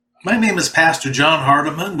My name is Pastor John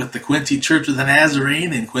Hardiman with the Quincy Church of the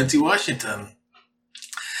Nazarene in Quincy, Washington.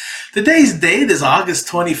 Today's date is August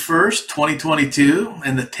 21st, 2022,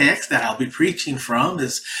 and the text that I'll be preaching from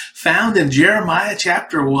is found in Jeremiah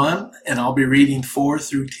chapter 1, and I'll be reading 4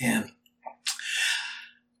 through 10.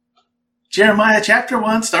 Jeremiah chapter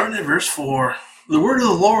 1, starting at verse 4. The word of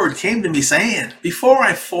the Lord came to me saying, Before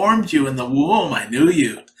I formed you in the womb, I knew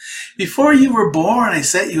you. Before you were born, I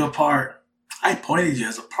set you apart. I appointed you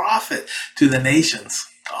as a prophet to the nations.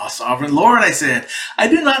 Oh, sovereign Lord, I said, I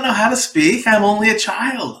do not know how to speak. I'm only a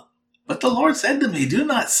child. But the Lord said to me, Do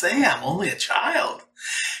not say I'm only a child.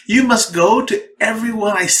 You must go to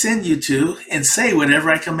everyone I send you to and say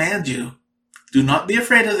whatever I command you. Do not be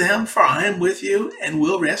afraid of them, for I am with you and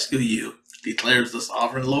will rescue you, declares the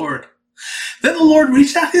sovereign Lord. Then the Lord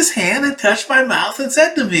reached out his hand and touched my mouth and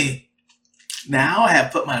said to me, Now I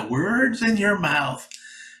have put my words in your mouth.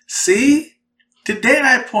 See, today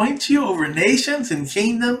I appoint you over nations and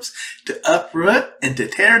kingdoms to uproot and to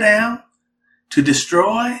tear down, to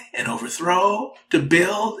destroy and overthrow, to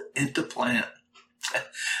build and to plant.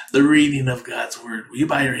 The reading of God's word. Will you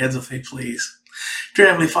bow your heads with me, please? Dear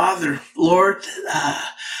Heavenly Father, Lord,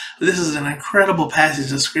 this is an incredible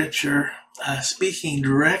passage of Scripture speaking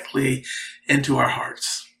directly into our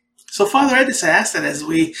hearts. So, Father, I just ask that as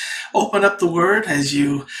we open up the Word, as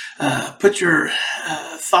you put your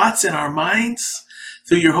thoughts in our minds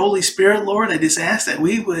through your Holy Spirit, Lord, I just ask that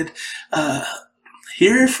we would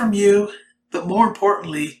hear from you, but more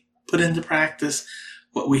importantly, put into practice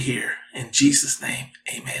what we hear. In Jesus' name,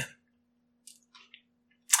 amen.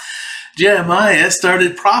 Jeremiah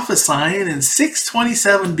started prophesying in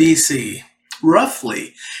 627 BC,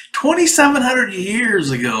 roughly 2,700 years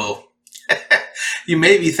ago. You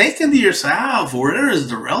may be thinking to yourself, where is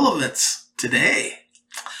the relevance today?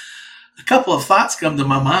 A couple of thoughts come to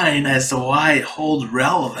my mind as to why it holds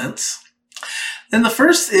relevance. And the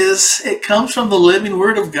first is it comes from the living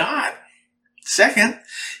Word of God. Second,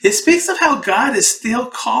 it speaks of how God is still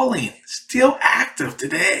calling, still active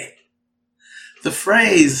today. The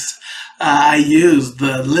phrase I use,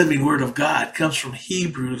 the living Word of God, comes from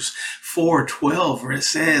Hebrews 4:12, where it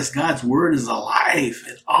says God's Word is alive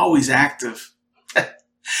and always active.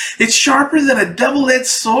 It's sharper than a double-edged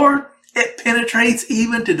sword. It penetrates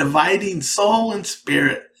even to dividing soul and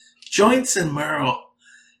spirit, joints and marrow.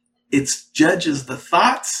 It judges the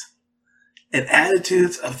thoughts and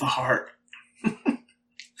attitudes of the heart.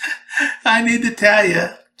 I need to tell you,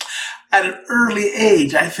 at an early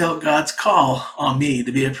age, I felt God's call on me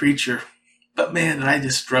to be a preacher. But man, I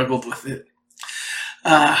just struggled with it.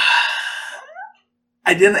 I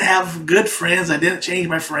didn't have good friends. I didn't change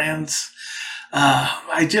my friends.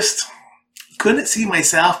 I just couldn't see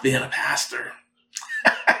myself being a pastor.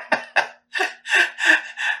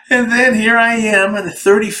 And then here I am at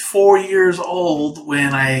 34 years old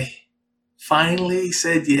when I finally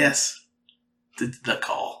said yes to the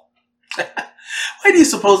call. Why do you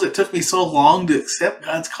suppose it took me so long to accept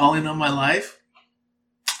God's calling on my life?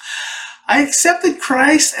 I accepted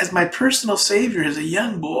Christ as my personal Savior as a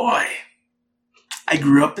young boy. I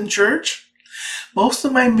grew up in church. Most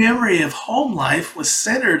of my memory of home life was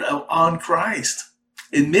centered on Christ.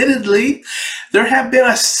 Admittedly, there have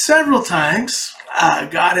been several times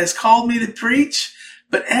God has called me to preach,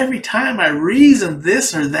 but every time I reasoned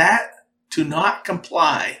this or that to not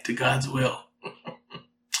comply to God's will.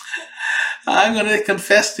 I'm going to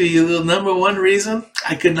confess to you the number one reason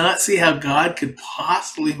I could not see how God could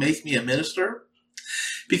possibly make me a minister,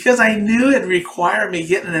 because I knew it'd require me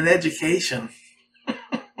getting an education.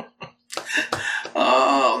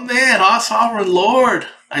 Oh man, oh sovereign Lord,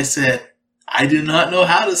 I said, I do not know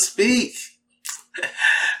how to speak.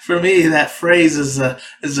 For me, that phrase is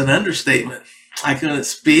an understatement. I couldn't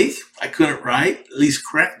speak, I couldn't write, at least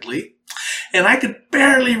correctly, and I could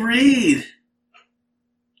barely read.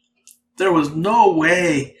 There was no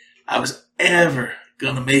way I was ever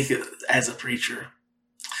going to make it as a preacher.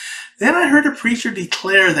 Then I heard a preacher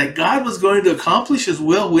declare that God was going to accomplish his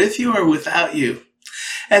will with you or without you.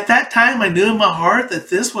 At that time, I knew in my heart that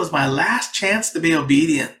this was my last chance to be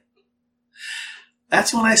obedient.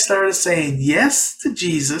 That's when I started saying yes to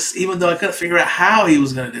Jesus, even though I couldn't figure out how he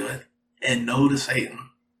was going to do it, and no to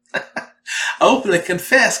Satan. I openly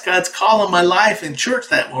confessed God's call on my life in church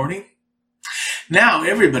that morning. Now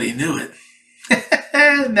everybody knew it.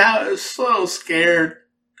 Now I was so scared.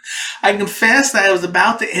 I confessed that I was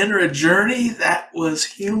about to enter a journey that was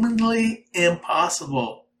humanly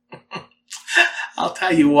impossible. I'll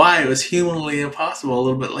tell you why it was humanly impossible a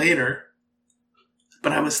little bit later.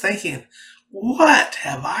 But I was thinking, what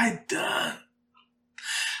have I done?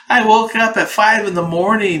 I woke up at 5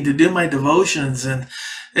 a.m. to do my devotions, and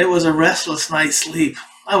It was a restless night's sleep.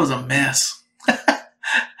 I was a mess.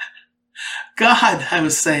 God, I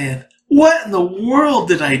was saying, what in the world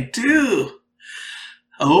did I do?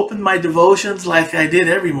 I opened my devotions like I did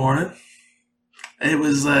every morning. It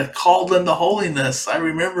was called unto holiness. I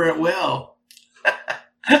remember it well.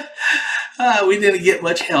 We didn't get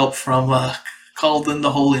much help from called unto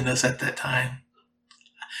holiness at that time.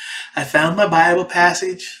 I found my Bible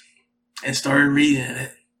passage and started reading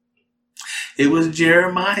it. It was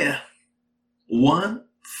Jeremiah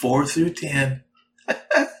 1:4-10.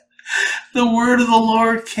 The word of the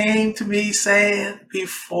Lord came to me saying,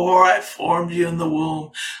 before I formed you in the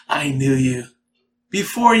womb, I knew you.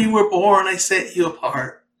 Before you were born, I set you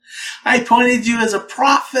apart. I appointed you as a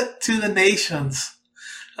prophet to the nations.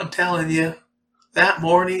 I'm telling you, that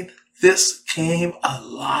morning, this came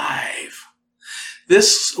alive.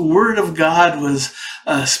 This word of God was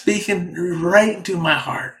speaking right into my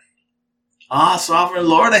heart. Ah, sovereign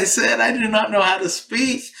Lord, I said, I do not know how to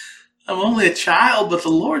speak. I'm only a child, but the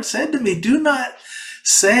Lord said to me, do not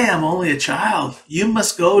say I'm only a child. You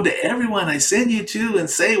must go to everyone I send you to and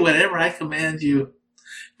say whatever I command you.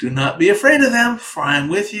 Do not be afraid of them, for I am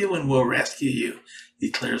with you and will rescue you,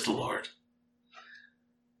 declares the Lord.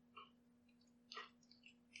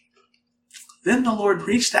 Then the Lord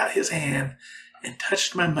reached out his hand and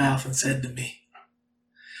touched my mouth and said to me,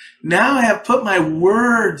 now I have put my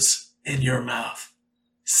words in your mouth.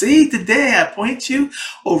 See, today I appoint you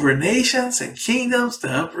over nations and kingdoms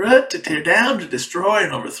to uproot, to tear down, to destroy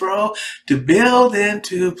and overthrow, to build and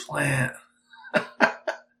to plant.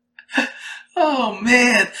 Oh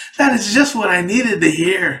man, that is just what I needed to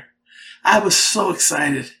hear. I was so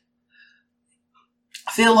excited.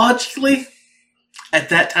 Theologically, at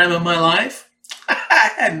that time of my life,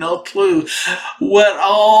 I had no clue what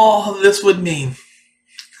all this would mean.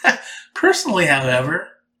 Personally, however,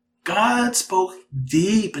 God spoke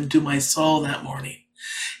deep into my soul that morning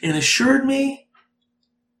and assured me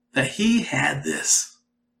that he had this.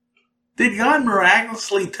 Did God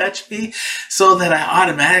miraculously touch me so that I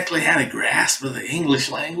automatically had a grasp of the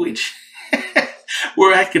English language?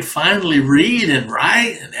 Where I could finally read and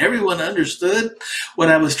write and everyone understood what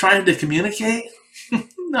I was trying to communicate?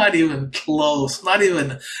 Not even close, not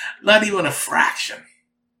even a fraction.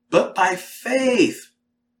 But by faith,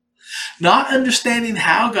 not understanding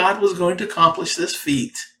how God was going to accomplish this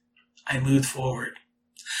feat, I moved forward.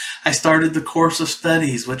 I started the course of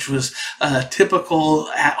studies, which was a typical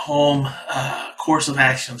at-home course of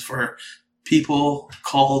actions for people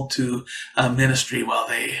called to ministry while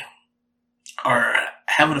they are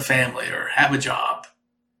having a family or have a job.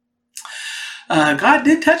 God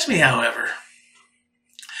did touch me, however.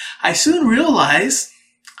 I soon realized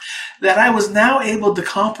that I was now able to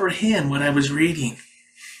comprehend what I was reading.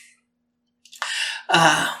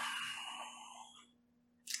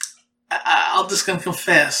 I'm just going to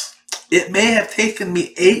confess, it may have taken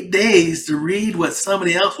me 8 days to read what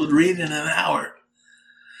somebody else would read in an hour.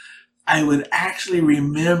 I would actually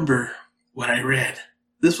remember what I read.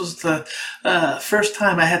 This was the first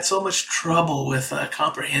time I had so much trouble with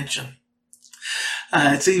comprehension.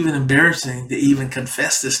 It's even embarrassing to even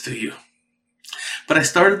confess this to you. But I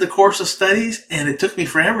started the course of studies, and it took me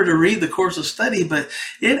forever to read the course of study, but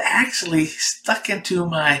it actually stuck into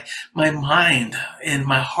my mind and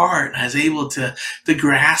my heart. I was able to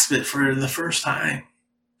grasp it for the first time.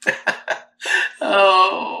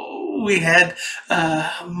 Oh, we had,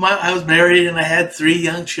 I was married and I had 3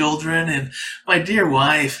 young children, and my dear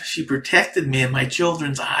wife, she protected me in my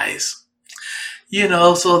children's eyes. You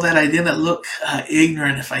know, so that I didn't look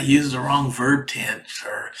ignorant if I used the wrong verb tense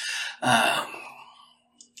or,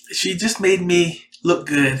 she just made me look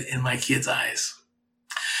good in my kids' eyes.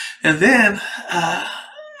 And then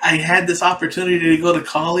I had this opportunity to go to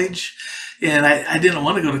college, and I didn't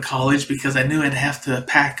want to go to college because I knew I'd have to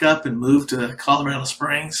pack up and move to Colorado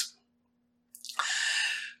Springs.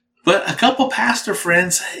 But a couple pastor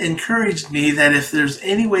friends encouraged me that if there's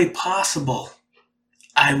any way possible,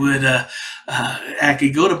 I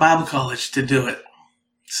could go to Bible college to do it.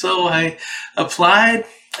 So I applied,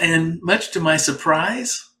 and much to my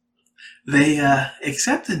surprise, they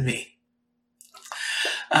accepted me.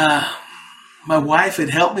 My wife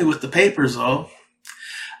had helped me with the papers, though.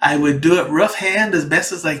 I would do it rough hand as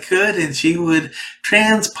best as I could, and she would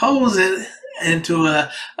transpose it into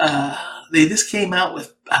they just came out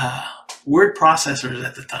with word processors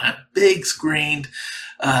at the time, big screened.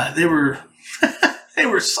 They were they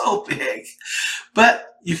were so big,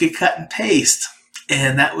 but you could cut and paste,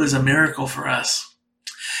 and that was a miracle for us.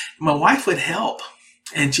 My wife would help,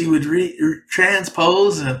 and she would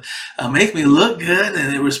transpose and make me look good,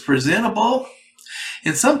 and it was presentable.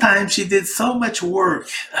 And sometimes she did so much work,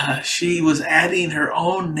 she was adding her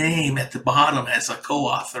own name at the bottom as a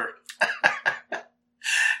co-author.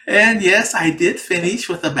 And yes, I did finish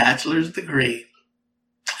with a bachelor's degree.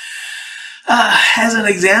 As an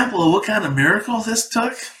example of what kind of miracle this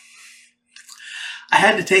took, I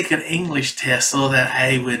had to take an English test so that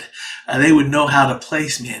they would know how to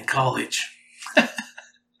place me in college.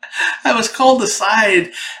 I was called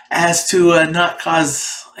aside as to not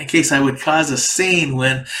cause, in case I would cause a scene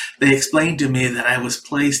when they explained to me that I was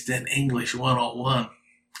placed in English 101.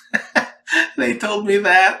 They told me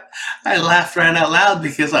that. I laughed right out loud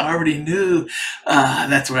because I already knew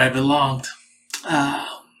that's where I belonged.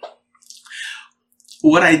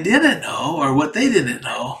 What I didn't know, or what they didn't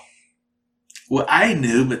know, what I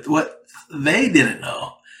knew, but what they didn't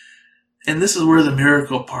know, and this is where the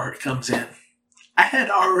miracle part comes in. I had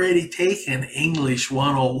already taken English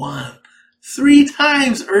 101 3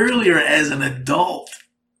 times earlier as an adult,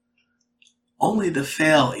 only to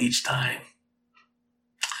fail each time.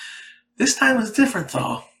 This time was different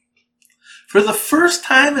though. For the first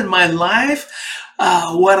time in my life,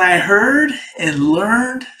 what I heard and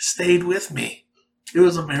learned stayed with me. It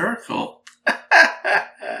was a miracle.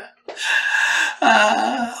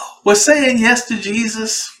 Was saying yes to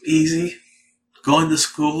Jesus easy? Going to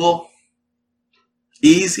school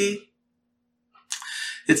easy?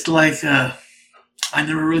 It's like I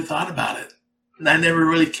never really thought about it. And I never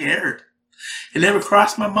really cared. It never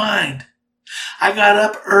crossed my mind. I got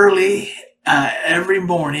up early every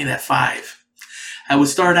morning at 5. I would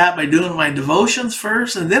start out by doing my devotions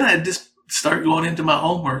first, and then I'd just start going into my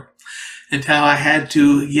homework until I had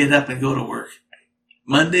to get up and go to work.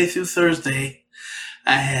 Monday through Thursday,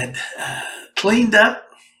 I had cleaned up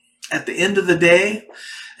at the end of the day,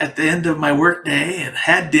 at the end of my work day, and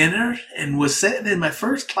had dinner and was sitting in my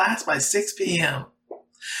first class by 6 p.m.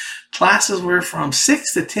 Classes were from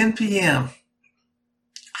 6 to 10 p.m.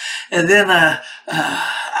 And then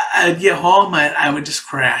I'd get home, I would just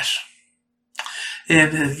crash.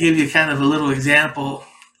 And to give you kind of a little example,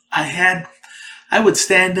 I would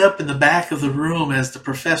stand up in the back of the room as the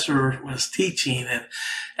professor was teaching, and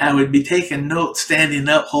I would be taking notes standing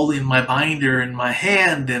up, holding my binder in my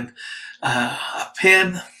hand and a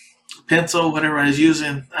pen, pencil, whatever I was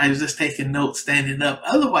using. I was just taking notes standing up.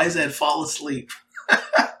 Otherwise, I'd fall asleep.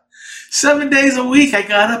 7 days a week, I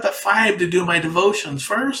got up at 5 to do my devotions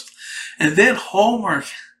first, and then homework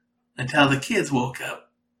until the kids woke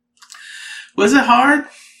up. Was it hard?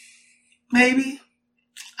 Maybe.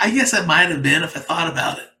 I guess it might have been if I thought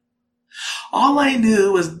about it. All I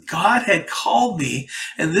knew was God had called me,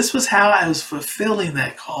 and this was how I was fulfilling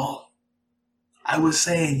that call. I was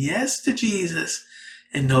saying yes to Jesus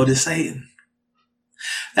and no to Satan.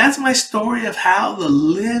 That's my story of how the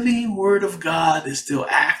living Word of God is still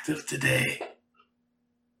active today.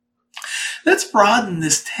 Let's broaden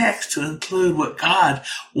this text to include what God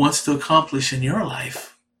wants to accomplish in your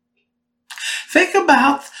life. Think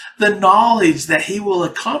about the knowledge that He will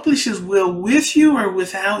accomplish His will with you or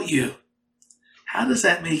without you. How does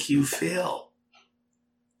that make you feel?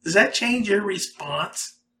 Does that change your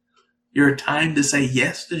response? Your time to say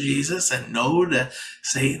yes to Jesus and no to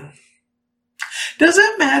Satan? Does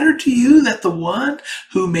it matter to you that the one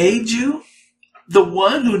who made you, the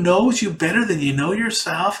one who knows you better than you know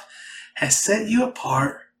yourself, has set you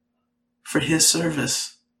apart for His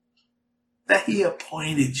service? That He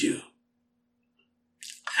appointed you.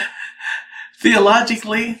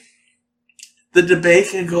 Theologically, the debate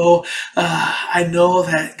can go, I know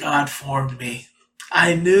that God formed me.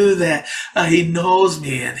 I knew that He knows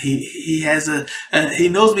me, and He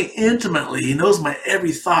knows me intimately. He knows my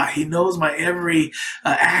every thought. He knows my every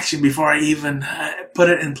action before I even put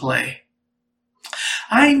it in play.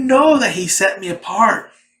 I know that He set me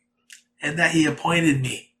apart and that He appointed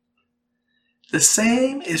me. The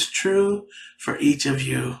same is true for each of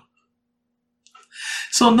you.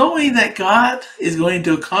 So knowing that God is going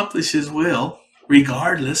to accomplish His will,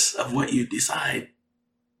 regardless of what you decide,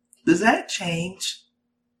 does that change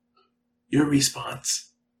your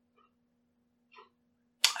response?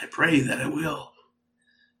 I pray that it will.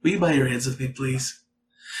 Will you bow your heads with me, please?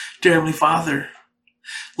 Dear Heavenly Father,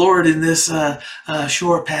 Lord, in this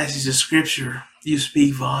short passage of Scripture, you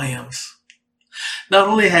speak volumes. Not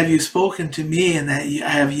only have you spoken to me, and that I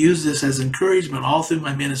have used this as encouragement all through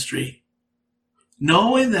my ministry,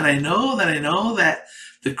 knowing that I know that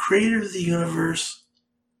the Creator of the universe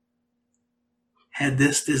had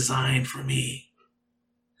this designed for me.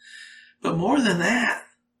 But more than that,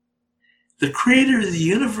 the Creator of the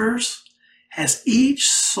universe has each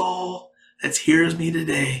soul that hears me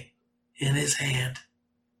today in His hand.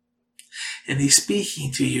 And He's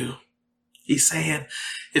speaking to you. He's saying,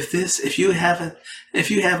 if you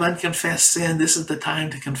have unconfessed sin, this is the time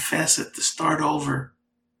to confess it, to start over.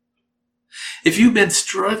 If you've been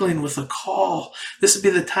struggling with a call, this would be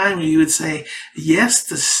the time where you would say yes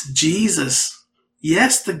to Jesus,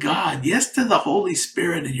 yes to God, yes to the Holy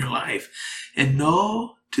Spirit in your life, and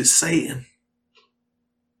no to Satan.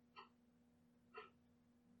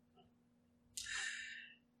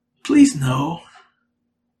 Please know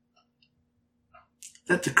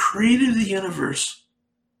that the Creator of the universe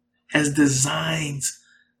has designs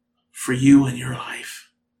for you in your life.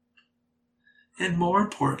 And more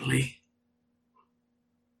importantly,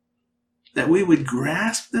 that we would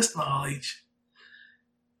grasp this knowledge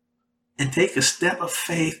and take a step of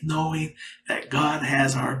faith knowing that God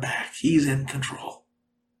has our back. He's in control.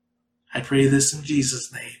 I pray this in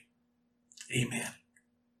Jesus' name. Amen.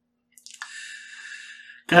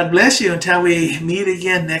 God bless you until we meet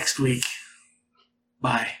again next week.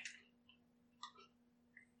 Bye.